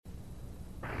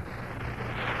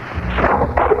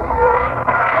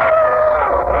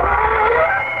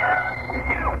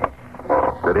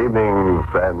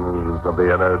friends of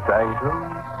the Inner Sanctum.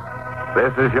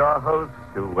 This is your host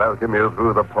to welcome you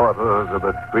through the portals of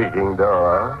the squeaking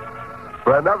door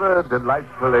for another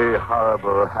delightfully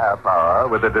horrible half hour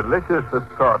with a delicious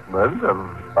assortment of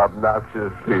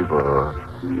obnoxious people.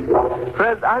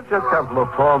 Friends, I've just come from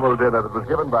a formal dinner that was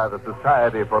given by the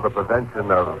Society for the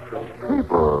Prevention of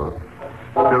People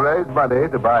to raise money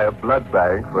to buy a blood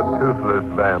bank for toothless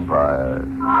vampires.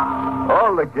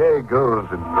 All the gay ghouls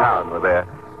in town were there.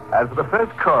 And for the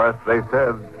first course, they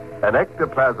served an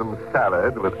ectoplasm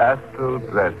salad with astral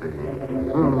dressing.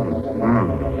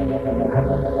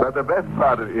 But the best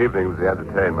part of the evening was the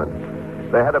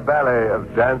entertainment. They had a ballet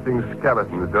of dancing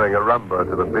skeletons doing a rumba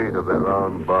to the beat of their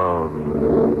own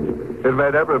bones. It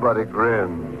made everybody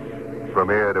grin from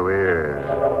ear to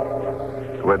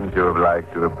ear. Wouldn't you have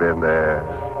liked to have been there?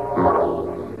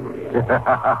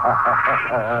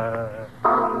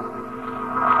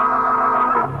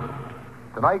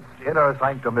 Tonight's Inner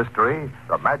Sanctum mystery,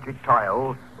 The Magic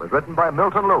Tile, was written by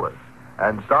Milton Lewis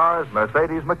and stars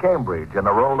Mercedes McCambridge in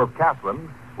the role of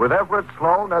Catherine with Everett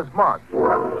Sloane as Mark.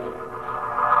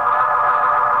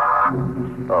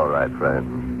 All right,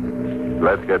 friends.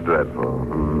 Let's get dreadful.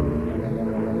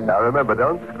 Now, remember,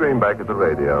 don't scream back at the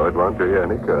radio. It won't do you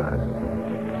any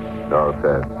good. All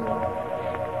set.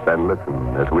 Then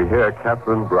listen as we hear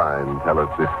Catherine Brine tell us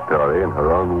this story in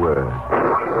her own words.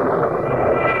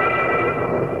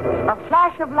 A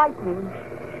flash of lightning,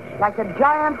 like a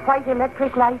giant white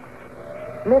electric light,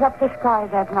 lit up the sky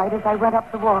that night as I went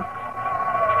up the walk.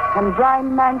 And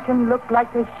Brine Mansion looked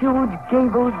like a huge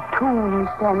gabled tomb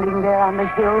standing there on the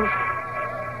hill.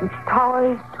 Its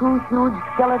towers, two huge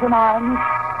skeleton arms,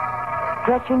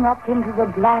 stretching up into the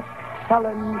black,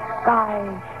 sullen sky.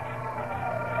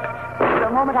 For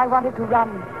a moment I wanted to run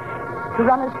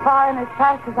as far and as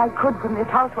fast as I could from this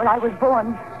house where I was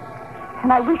born.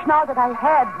 And I wish now that I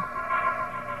had.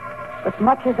 But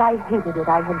much as I hated it,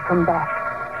 I had come back.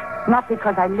 Not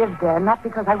because I lived there, not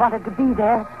because I wanted to be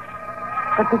there,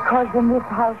 but because in this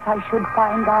house I should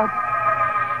find out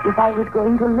if I was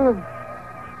going to live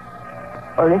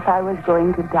or if I was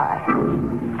going to die.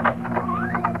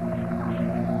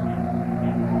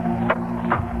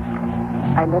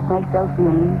 I let myself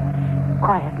in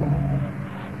quietly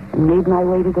and made my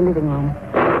way to the living room.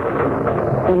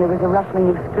 Then there was a rustling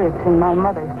of skirts, and my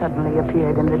mother suddenly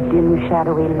appeared in the dim,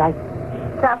 shadowy light.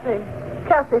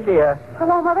 Cassie, dear.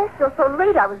 Hello, Mother. You're so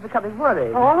late, I was becoming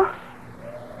worried. Oh?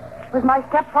 Was my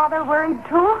stepfather worried,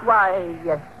 too? Why,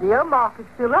 yes, dear. Mark is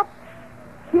still up.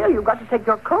 Here, you've got to take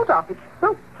your coat off. It's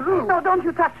so through. No, don't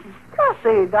you touch me.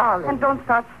 Cassie, darling. And don't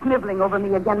start sniveling over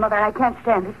me again, Mother. I can't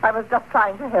stand it. I was just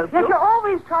trying to help Yes, you. you're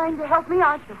always trying to help me,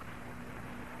 aren't you?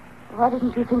 Why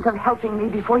didn't you think of helping me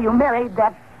before you married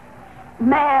that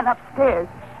man upstairs?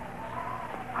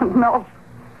 No.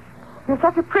 You're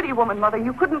such a pretty woman, Mother.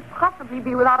 You couldn't possibly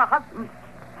be without a husband.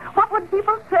 What would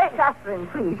people say? Catherine,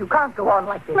 please, you can't go on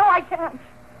like this. No, I can't.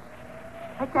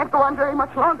 I can't go on very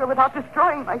much longer without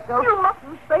destroying myself. You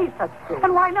mustn't say such things.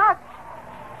 And why not?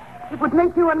 It would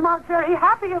make you and Mark very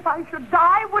happy if I should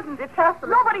die, wouldn't it,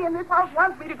 Catherine? Nobody in this house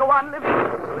wants me to go on living.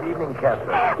 Good evening,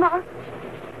 Catherine. Mark,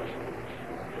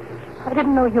 I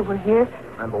didn't know you were here.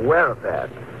 I'm aware of that.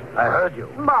 I heard you.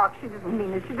 Mark, she didn't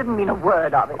mean it. She didn't mean a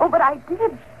word of it. Oh, but I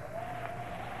did.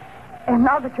 And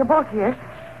now that you're both here,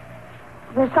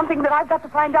 there's something that I've got to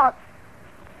find out.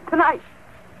 Tonight.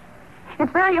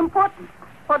 It's very important.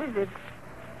 What is it?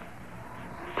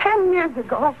 10 years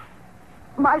ago,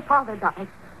 my father died.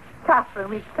 Catherine,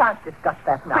 we can't discuss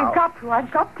that now. We've got to. I've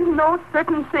got to know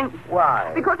certain things.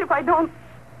 Why? Because if I don't,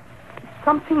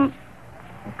 something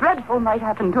dreadful might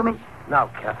happen to me. Now,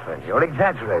 Catherine, you're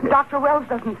exaggerating. Dr. Wells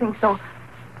doesn't think so.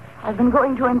 I've been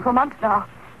going to him for months now.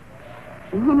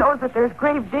 And he knows that there's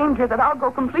grave danger that I'll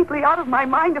go completely out of my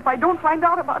mind if I don't find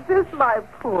out about this. My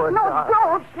poor No, darling.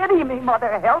 don't pity me,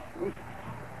 Mother. Help me.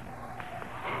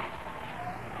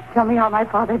 Tell me how my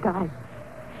father died.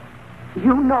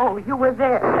 You know. You were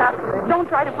there. Catherine. Don't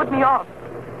try to put me off.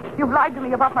 You've lied to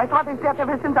me about my father's death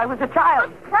ever since I was a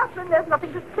child. Catherine, there's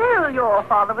nothing to tell. Your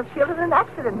father was killed in an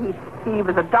accident. He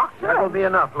was a doctor. That will be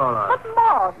enough, Laura. But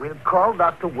Mark. We'll call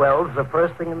Dr. Wells the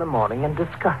first thing in the morning and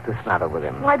discuss this matter with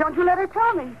him. Why don't you let her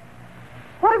tell me?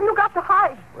 What have you got to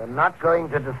hide? We're not going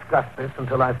to discuss this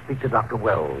until I speak to Dr.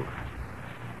 Wells.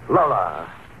 Lola,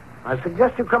 I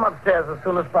suggest you come upstairs as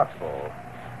soon as possible.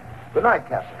 Good night,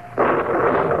 Catherine.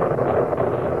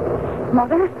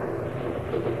 Mother?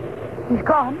 He's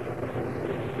gone.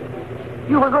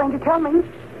 You were going to tell me.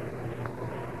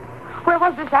 Where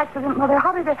was this accident, Mother?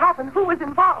 How did it happen? Who was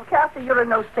involved? Cassie, you're in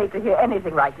no state to hear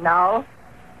anything right now.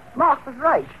 Mark was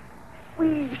right.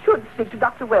 We should speak to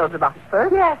Dr. Wells about it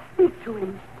first. Yes, speak to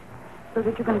him. So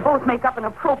that you can both make up an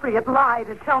appropriate lie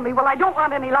to tell me. Well, I don't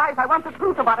want any lies. I want the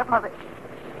truth about it, Mother.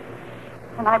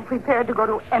 And I'm prepared to go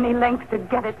to any length to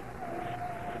get it.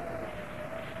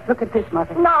 Look at this,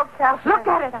 Mother. No, Catherine. Look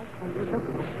at it, I tell you. Look.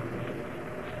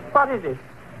 What is it?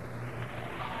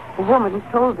 A woman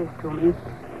told this to me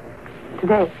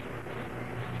today.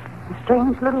 A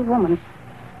strange little woman.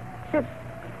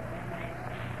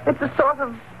 It's a sort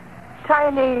of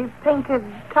tiny painted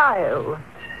tile.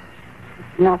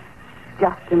 It's not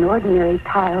just an ordinary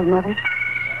tile, Mother.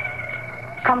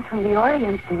 Comes from the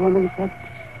Orient, the woman said.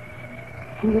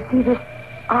 And you see this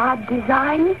odd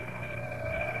design?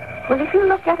 Well, if you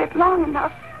look at it long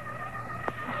enough,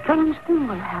 a strange thing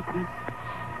will happen.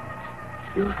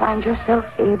 You'll find yourself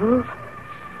able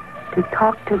to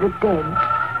talk to the dead,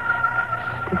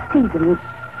 to see them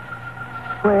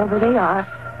wherever they are,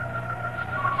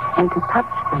 and to touch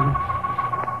them.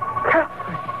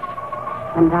 Catherine.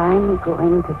 And I'm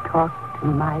going to talk to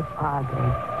my father.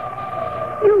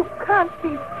 You can't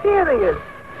be serious.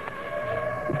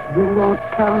 If you won't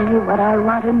tell me what I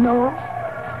want to know,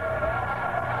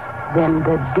 then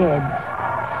the dead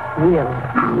will.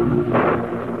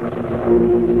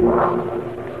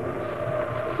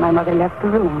 My mother left the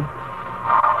room,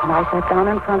 and I sat down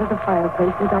in front of the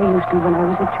fireplace as I used to when I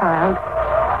was a child.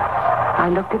 I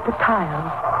looked at the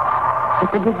tile,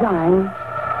 at the design,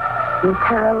 and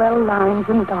parallel lines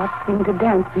and dots seemed to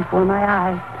dance before my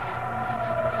eyes.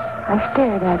 I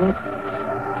stared at it.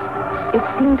 It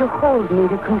seemed to hold me,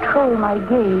 to control my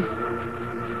gaze.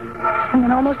 And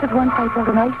then almost at once I felt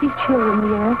an icy chill in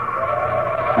the air,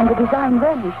 and the design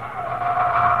vanished.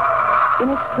 In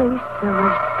its place, there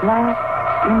was black,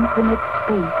 infinite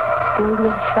space filled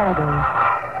with shadows,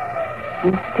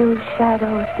 and still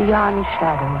shadows beyond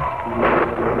shadows.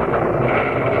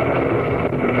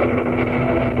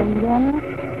 And then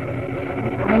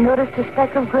I noticed a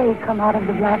speck of gray come out of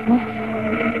the blackness.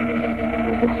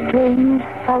 A strange,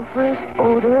 sulphurous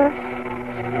odor,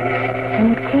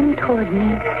 and it came toward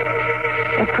me.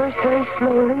 At first very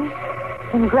slowly,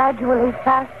 and gradually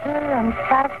faster and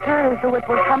faster, as though it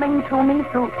were coming to me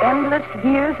through endless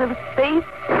years of space.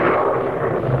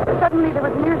 Suddenly there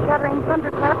was an ear-shattering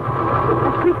thunderclap.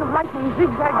 A streak of lightning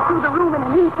zigzagged through the room in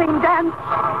an insane dance.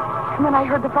 And then I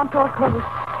heard the front door close.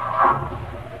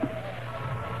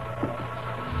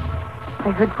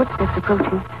 I heard footsteps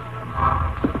approaching.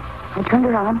 I turned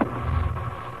around,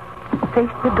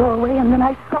 faced the doorway, and then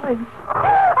I saw him.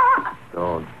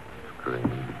 Don't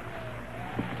scream.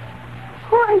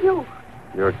 Who are you?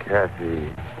 You're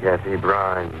Kathy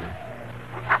Brine.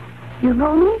 You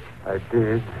know me? I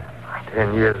did,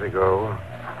 10 years ago.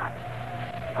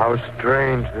 How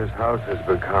strange this house has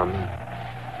become.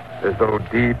 As though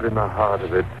deep in the heart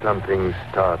of it, something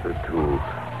started to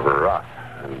rot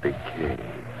and decay.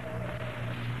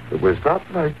 It was not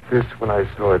like this when I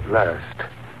saw it last.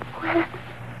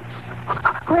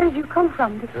 Where did you come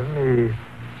from? Tell me,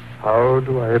 how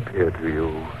do I appear to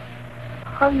you?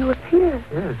 How you appear?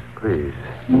 Yes, please.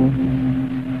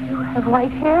 You have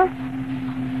white hair,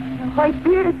 a white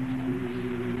beard,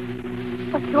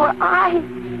 but your eyes...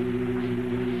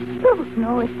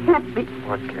 No, it can't be.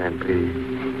 What can't be?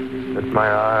 That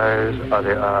my eyes are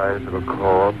the eyes of a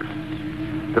corpse?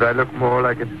 That I look more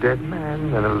like a dead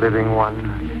man than a living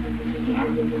one? Yes.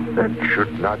 That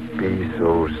should not be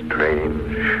so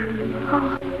strange.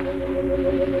 Oh.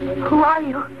 Who are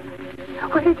you?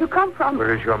 Where did you come from?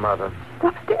 Where is your mother?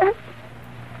 Upstairs.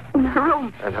 In her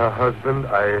room. And her husband,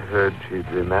 I heard she'd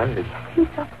remarried. He's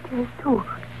upstairs, too.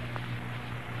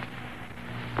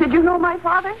 Did you know my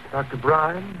father? Dr.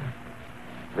 Brine?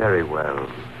 Very well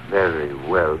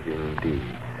indeed.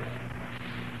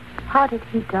 How did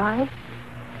he die?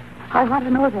 I want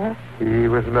to know that. He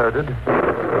was murdered.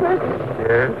 Murdered?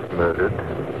 Yes, murdered.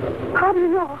 How do you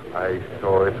know? I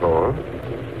saw it all.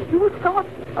 You saw?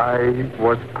 I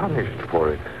was punished for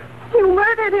it. You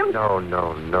murdered him?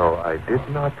 No. I did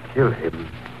not kill him.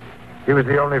 He was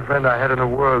the only friend I had in the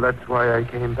world. That's why I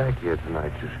came back here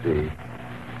tonight, you see.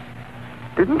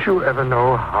 Didn't you ever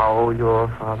know how your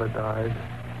father died?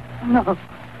 No.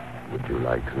 Would you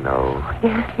like to know?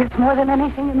 Yes, more than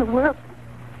anything in the world.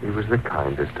 He was the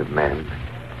kindest of men.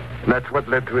 And that's what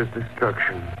led to his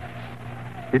destruction.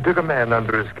 He took a man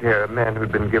under his care, a man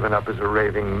who'd been given up as a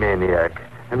raving maniac.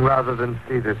 And rather than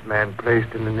see this man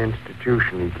placed in an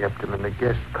institution, he kept him in the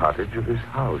guest cottage of his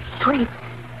house. Wait.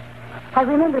 I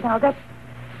remember now. That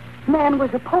man was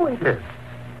a poet. Yes.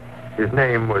 His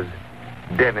name was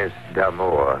Dennis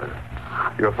D'Amour.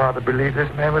 Your father believed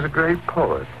this man was a great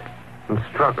poet and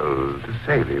struggled to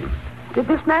save him. Did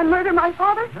this man murder my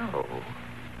father? No.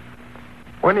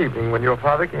 One evening, when your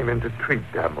father came in to treat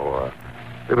D'Amour,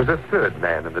 there was a third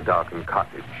man in the darkened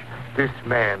cottage. This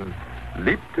man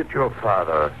leaped at your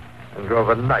father and drove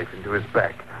a knife into his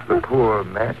back. The poor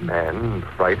madman,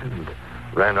 frightened,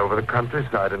 ran over the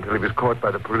countryside until he was caught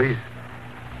by the police.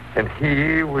 And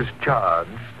he was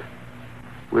charged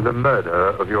with the murder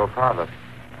of your father.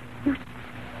 You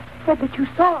said that you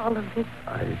saw all of this.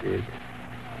 I did.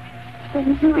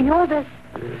 Then you're the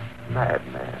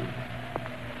madman,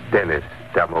 Dennis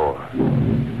D'Amour.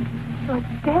 You're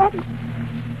dead?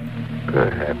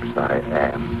 Perhaps I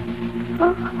am.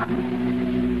 Oh.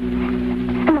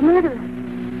 And the murderer.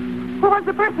 Who was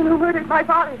the person who murdered my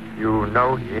father? You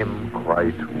know him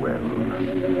quite well.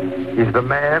 He's the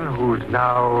man who's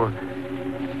now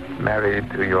married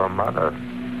to your mother,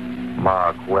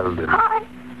 Mark Weldon.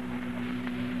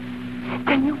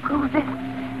 Can you prove this?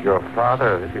 Your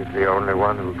father is the only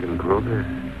one who can prove this.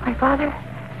 My father?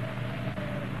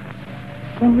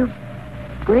 Can you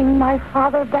bring my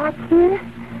father back here?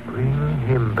 Bring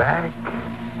him back?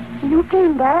 You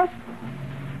came back.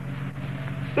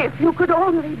 If you could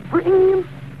only bring him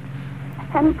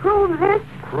and prove this.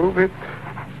 Prove it?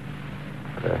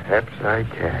 Perhaps I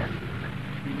can.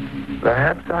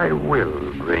 Perhaps I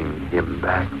will bring him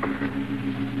back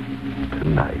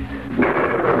tonight.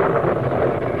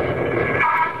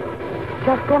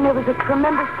 Just then there was a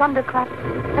tremendous thunderclap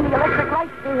and the electric light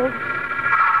failed.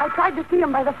 I tried to see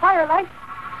him by the firelight,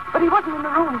 but he wasn't in the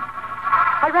room.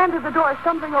 I ran to the door,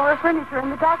 stumbling over furniture in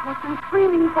the darkness and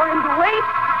screaming for him to wait.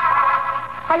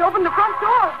 I opened the front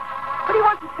door, but he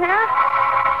wasn't there.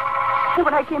 And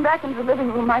when I came back into the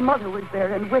living room, my mother was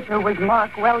there, and with her was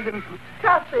Mark Weldon.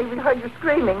 Cassie, we heard you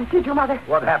screaming. Did you, Mother?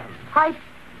 What happened? I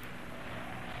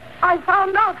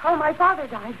found out how my father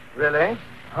died. Really?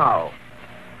 How?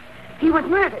 He was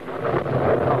murdered.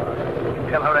 Did you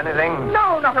tell her anything?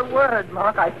 No, not a word,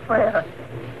 Mark, I swear.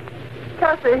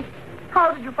 Cassie,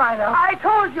 how did you find out? I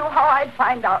told you how I'd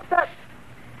find out. That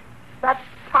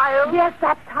tile? Yes,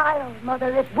 that tile, Mother.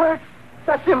 It works.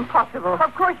 That's impossible.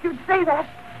 Of course you'd say that.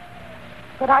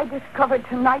 But I discovered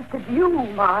tonight that you,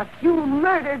 Mark, you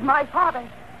murdered my father.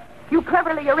 You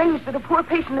cleverly arranged that a poor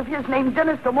patient of his named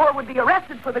Dennis D'Amour would be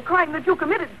arrested for the crime that you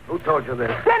committed. Who told you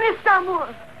this? Dennis D'Amour.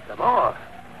 D'Amour?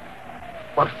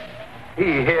 Was he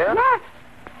here? Yes.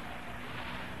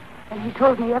 And he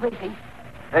told me everything.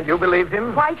 And you believed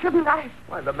him? Why shouldn't I?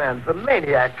 Why, the man's a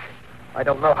maniac. I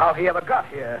don't know how he ever got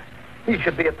here. He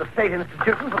should be at the State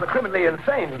Institution for the Criminally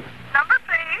Insane. Number,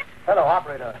 please. Hello,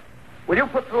 operator. Will you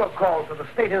put through a call to the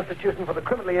State Institution for the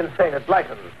Criminally Insane at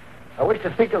Brighton? I wish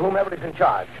to speak to whomever is in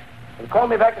charge. And call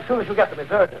me back as soon as you get them.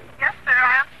 It's urgent. Yes, sir,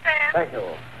 I understand. Thank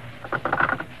you.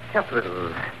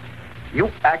 Catherine, you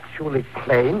actually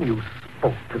claim you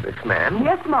spoke to this man?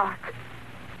 Yes, Mark.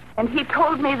 And he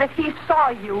told me that he saw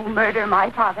you murder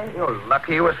my father. You're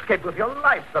lucky you escaped with your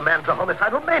life. The man's a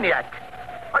homicidal maniac.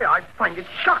 I find it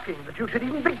shocking that you should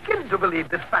even begin to believe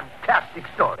this fantastic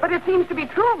story. But it seems to be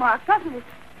true, Mark, doesn't it?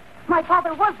 My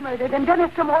father was murdered, and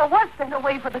Dennis D'Amour was sent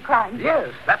away for the crime.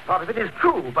 Yes, that part of it is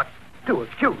true, but to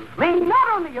accuse me? He not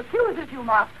only accuses you,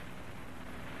 Mark,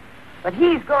 but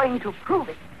he's going to prove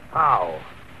it. How?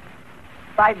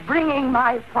 By bringing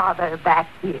my father back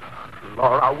here.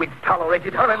 Laura, we've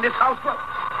tolerated her in this house for...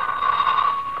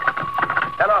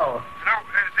 Hello. Hello,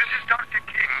 this is Dr.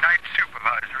 King, night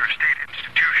supervisor of State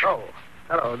Institution. Oh,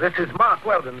 hello. This is Mark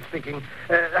Weldon speaking.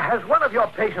 Has one of your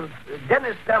patients,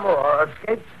 Dennis D'Amour,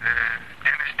 escaped?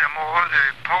 Dennis D'Amour,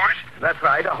 the poet? That's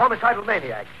right, a homicidal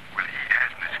maniac. Well, he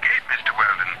hasn't escaped, Mr.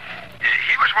 Weldon.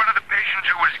 He was one of the patients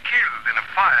who was killed in a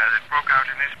fire that broke out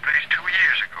in this place 2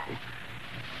 years ago.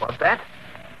 What's that?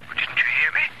 Well, didn't you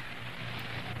hear me?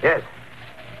 Yes.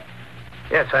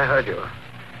 Yes, I heard you.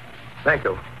 Thank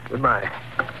you. Goodbye.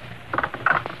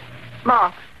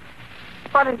 Mark,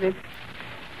 what is it?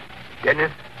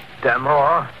 Dennis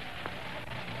D'Amour.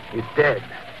 He's dead.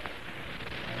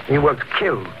 He was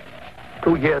killed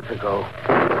 2 years ago.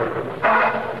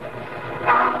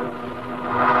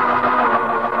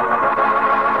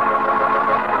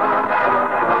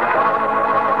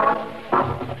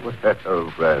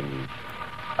 Well, friends,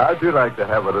 how'd you like to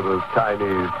have a little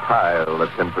Chinese tile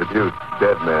that can produce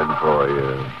dead men for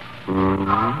you?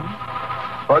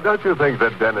 Or don't you think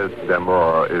that Dennis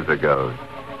D'Amour is a ghost?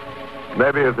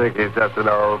 Maybe you think he's just an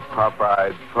old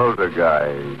pop-eyed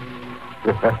poltergeist.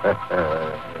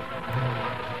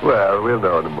 Well, we'll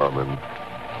know in a moment,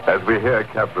 as we hear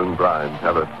Catherine Bryan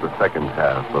tell us the second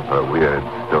half of her weird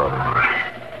story.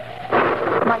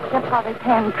 My stepfather's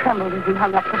hand trembled as he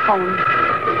hung up the phone.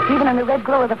 Even in the red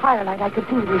glow of the firelight, I could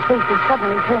see that his face had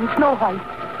suddenly turned snow white.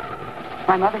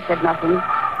 My mother said nothing,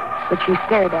 But she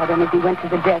stared at him as he went to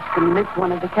the desk and lit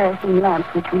one of the kerosene lamps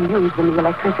which we use when the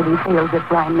electricity fails at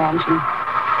Bryan Mansion.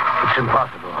 It's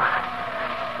impossible.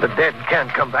 The dead can't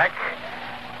come back.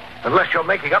 Unless you're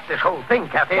making up this whole thing,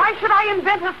 Kathy. Why should I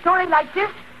invent a story like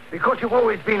this? Because you've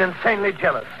always been insanely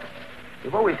jealous.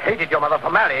 You've always hated your mother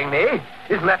for marrying me.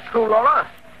 Isn't that true, Laura?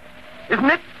 Isn't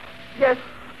it? Yes,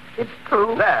 it's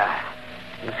true. There.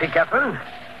 You see, Catherine?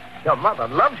 Your mother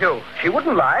loves you. She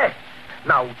wouldn't lie.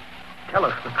 Now, tell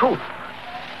us the truth.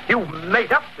 You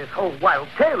made up this whole wild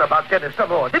tale about Dennis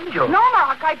D'Amour, didn't you? No,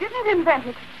 Mark, I didn't invent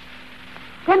it.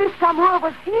 Dennis D'Amour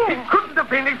was here. He couldn't have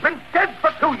been. He's been dead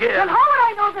for 2 years. Then how would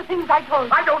I know the things I told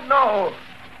you? I don't know.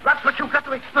 That's what you've got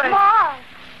to explain. Mark,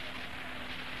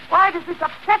 why does this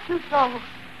upset you so?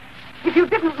 If you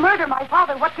didn't murder my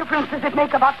father, what difference does it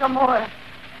make about D'Amour?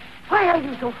 Why are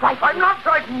you so frightened? I'm not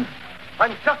frightened.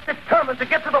 I'm just determined to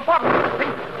get to the bottom of this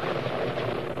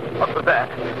thing. What was that?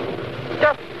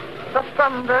 Just the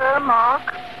thunder,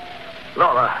 Mark.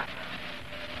 Laura,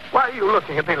 why are you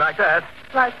looking at me like that?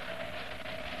 Like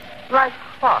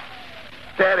what?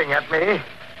 Staring at me.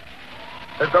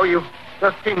 As though you've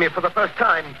just seen me for the first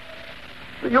time.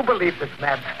 Do you believe this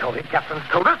mad story Catherine's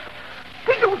told us?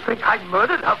 Do you think I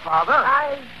murdered her father?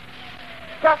 I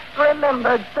just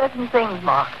remembered certain things,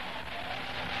 Mark.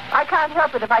 I can't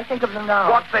help it if I think of them now.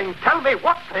 What thing? Tell me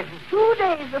what thing? 2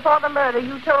 days before the murder,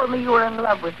 you told me you were in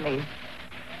love with me.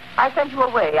 I sent you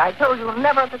away. I told you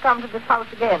never to come to this house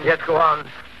again. Yes, go on.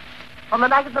 On the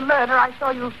night of the murder, I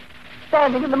saw you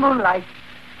standing in the moonlight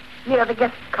near the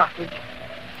guest cottage.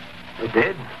 You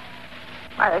did?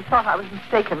 I thought I was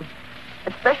mistaken,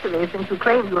 especially since you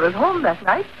claimed you were at home that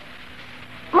night.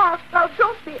 Mark, now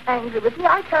don't be angry with me.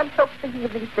 I can't help thinking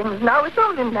of these things now. It's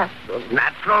only natural.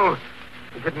 Natural?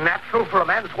 Is it natural for a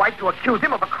man's wife to accuse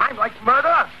him of a crime like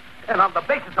murder? And on the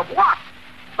basis of what?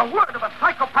 The word of a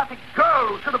psychopathic girl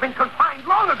who should have been confined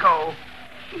long ago.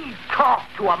 She's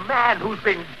talked to a man who's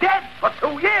been dead for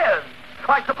 2 years.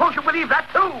 I suppose you believe that,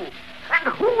 too.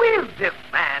 And who is this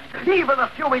man, even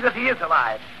assuming that he is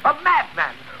alive? A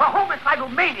madman, a homicidal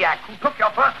maniac who took your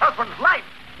first husband's life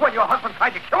when your husband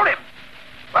tried to kill him.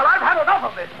 Well, I've had enough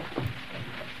of this.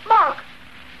 Mark,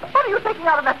 what are you taking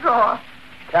out of that drawer?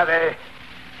 Kathy,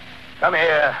 come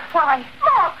here. Why,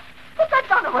 Mark, put that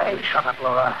gun away. Shut up,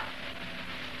 Laura.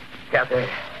 Kathy,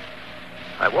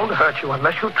 I won't hurt you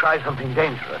unless you try something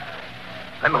dangerous.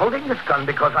 I'm holding this gun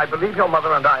because I believe your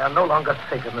mother and I are no longer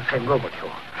safe in the same room with you.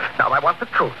 Now, I want the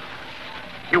truth.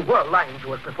 You were lying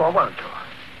to us before, weren't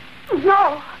you?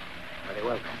 No. Very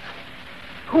well, then.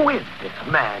 Who is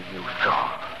this man you saw?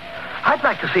 I'd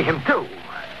like to see him, too.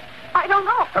 I don't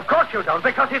know. Of course you don't,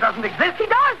 because he doesn't exist. He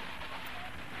does.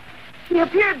 He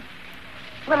appeared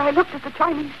when I looked at the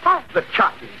Chinese style. The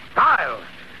Chinese style?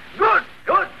 Good,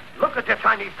 good. Look at your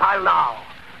Chinese style now.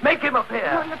 Make him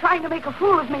appear. You're trying to make a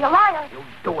fool of me, a liar. You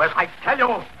do as I tell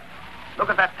you. Look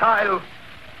at that tile.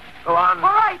 Go on. All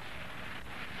right.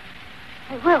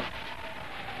 I will.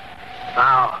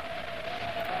 Now,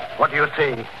 what do you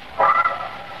see?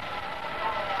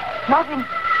 Nothing.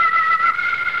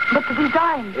 But the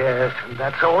design. Yes, and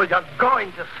that's all you're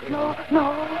going to see. No.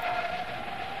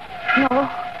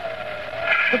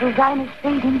 The design is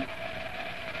fading.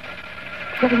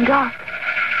 It's getting dark.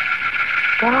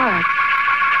 Dark.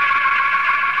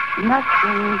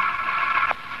 Nothing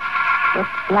but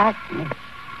blackness.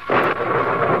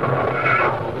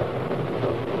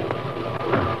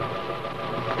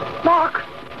 Mark,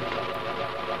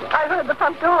 I heard the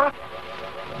front door.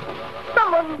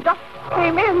 Someone just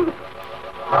came in.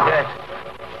 Yes.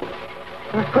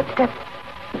 Those footsteps.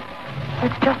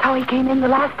 That's just how he came in the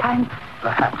last time.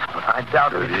 Perhaps, but I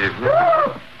doubt it. Good evening.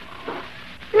 Oh,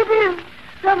 it is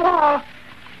D'Amour.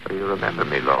 Do you remember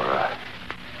me, Laura?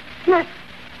 Yes.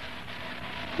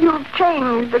 You've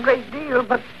changed a great deal,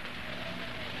 but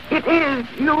it is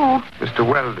you. Mr.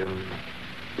 Weldon,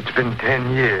 it's been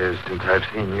 10 years since I've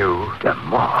seen you.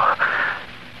 D'Amour.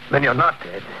 Then you're not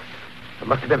dead. There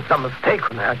must have been some mistake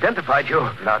when I identified you.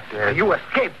 Not dead. You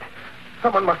escaped.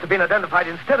 Someone must have been identified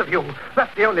instead of you.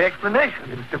 That's the only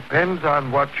explanation. It depends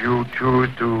on what you choose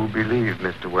to believe,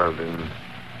 Mr. Weldon.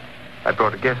 I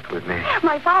brought a guest with me.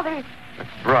 My father. That's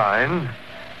Brian.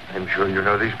 I'm sure you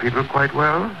know these people quite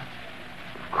well.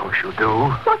 Of course you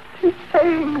do. What's he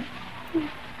saying? He's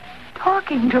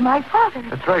talking to my father.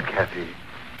 That's right, Kathy.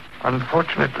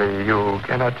 Unfortunately, you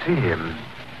cannot see him.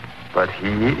 But he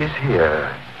is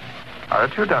here.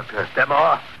 Aren't you, Doctor?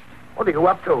 D'Amour, what are you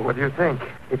up to? What do you think?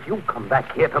 If you come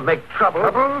back here to make trouble...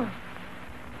 Trouble?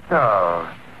 No.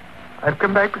 I've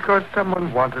come back because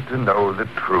someone wanted to know the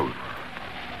truth.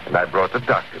 And I brought the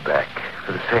doctor back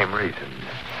for the same reason.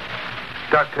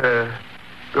 Doctor,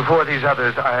 Before these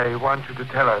others, I want you to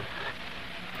tell us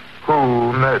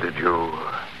who murdered you.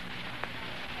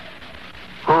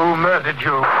 Who murdered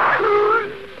you?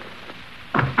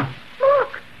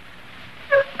 Look!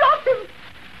 You shot him!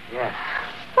 Yes.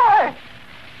 Why?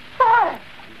 Why?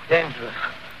 He's dangerous.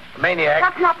 A maniac.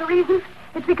 That's not the reason.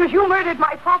 It's because you murdered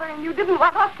my father and you didn't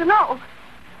want us to know.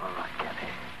 All right, Kathy.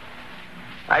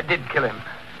 I did kill him.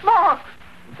 Mark!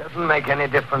 It doesn't make any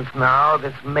difference now.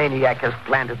 This maniac has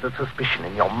planted the suspicion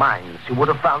in your minds. You would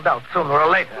have found out sooner or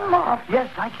later. Mark!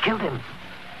 Yes, I killed him.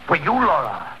 For you,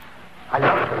 Laura. I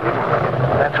loved you.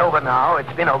 That's over now.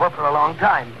 It's been over for a long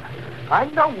time. I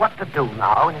know what to do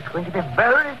now, and it's going to be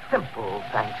very simple,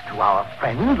 thanks to our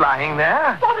friend lying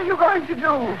there. What are you going to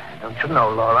do? Don't you know,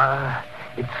 Laura?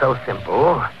 It's so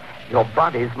simple. Your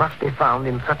bodies must be found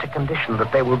in such a condition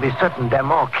that they will be certain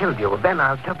Damore killed you. Then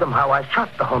I'll tell them how I shot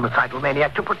the homicidal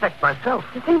maniac to protect myself.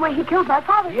 The same way he killed my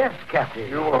father. Yes, Kathy.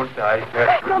 You won't die,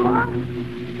 Kathy. Damore?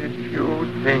 Did you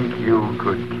think you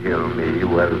could kill me,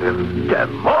 Weldon?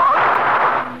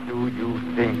 Damore! Do you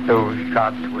think those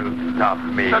shots will stop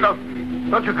me? No.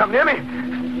 Don't you come near me.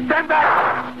 Stand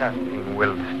back! Nothing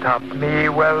will stop me,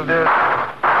 Weldon.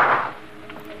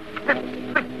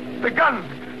 The gun.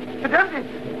 It's empty.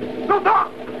 No door.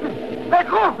 Back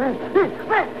room.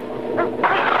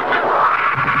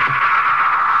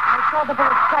 I saw the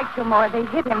bullet strike Damore. They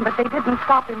hit him, but they didn't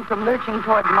stop him from lurching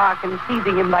toward Mark and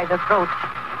seizing him by the throat.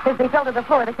 As they fell to the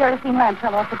floor, the kerosene lamp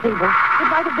fell off the table. It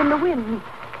might have been the wind,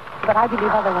 but I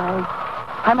believe otherwise.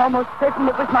 I'm almost certain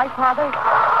it was my father.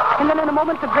 And then in a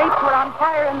moment, the drapes were on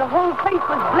fire and the whole place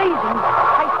was blazing.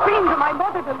 I screamed to my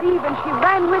mother to leave, and she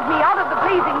ran with me out of the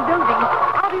blazing building,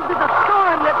 out into the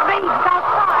storm that raged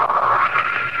outside.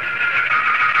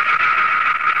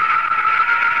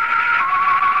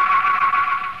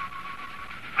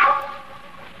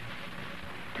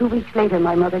 2 weeks later,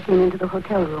 my mother came into the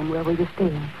hotel room where we were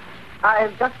staying.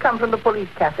 I've just come from the police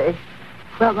cafe.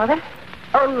 Well, Mother?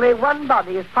 Only one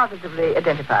body is positively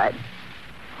identified.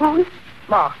 Whose?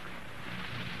 Mark.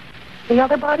 The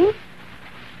other body?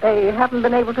 They haven't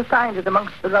been able to find it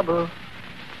amongst the rubble.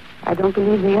 I don't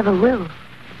believe they ever will.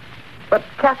 But,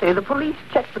 Kathy, the police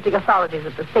checked with the authorities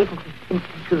at the state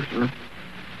institution.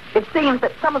 It seems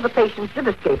that some of the patients did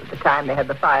escape at the time they had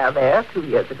the fire there 2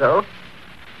 years ago.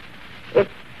 It's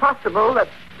possible that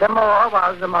Damore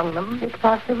was among them. It's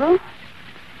possible,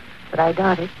 but I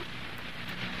doubt it.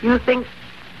 You think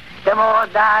Damore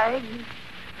died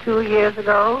 2 years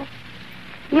ago?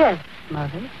 Yes,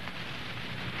 Mother.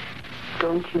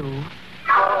 Don't you?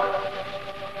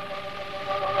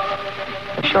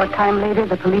 A short time later,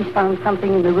 the police found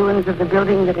something in the ruins of the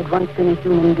building that had once been a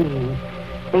human being.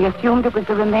 They assumed it was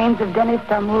the remains of Dennis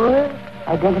Damore.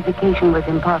 Identification was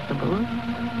impossible.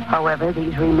 However,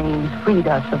 these remains freed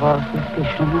us of all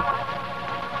suspicion.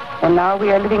 And now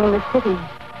we are living in the city,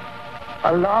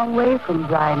 a long way from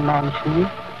Bryan Mansion,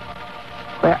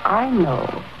 where I know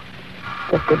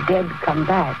that the dead come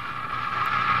back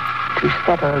to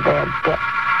settle their debt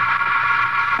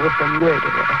with the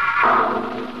murderer.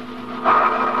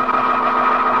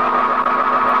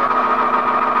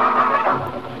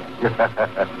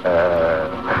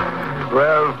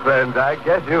 Well, friend, I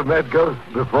guess you've met ghosts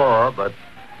before, but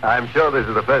I'm sure this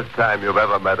is the first time you've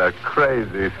ever met a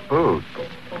crazy spook.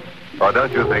 Or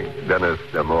don't you think Dennis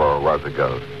Damore was a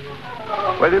ghost?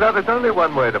 Well, you know, there's only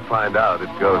one way to find out if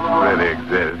ghosts really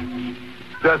exist.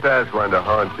 Just ask one to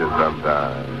haunt you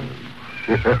sometime.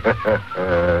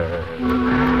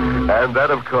 And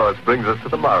that, of course, brings us to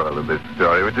the moral of this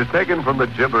story, which is taken from the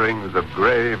gibberings of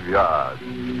Graveyard,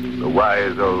 the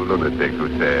wise old lunatic who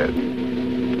said,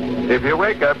 if you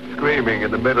wake up screaming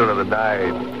in the middle of the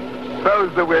night,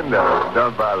 close the window,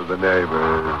 don't bother the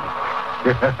neighbors.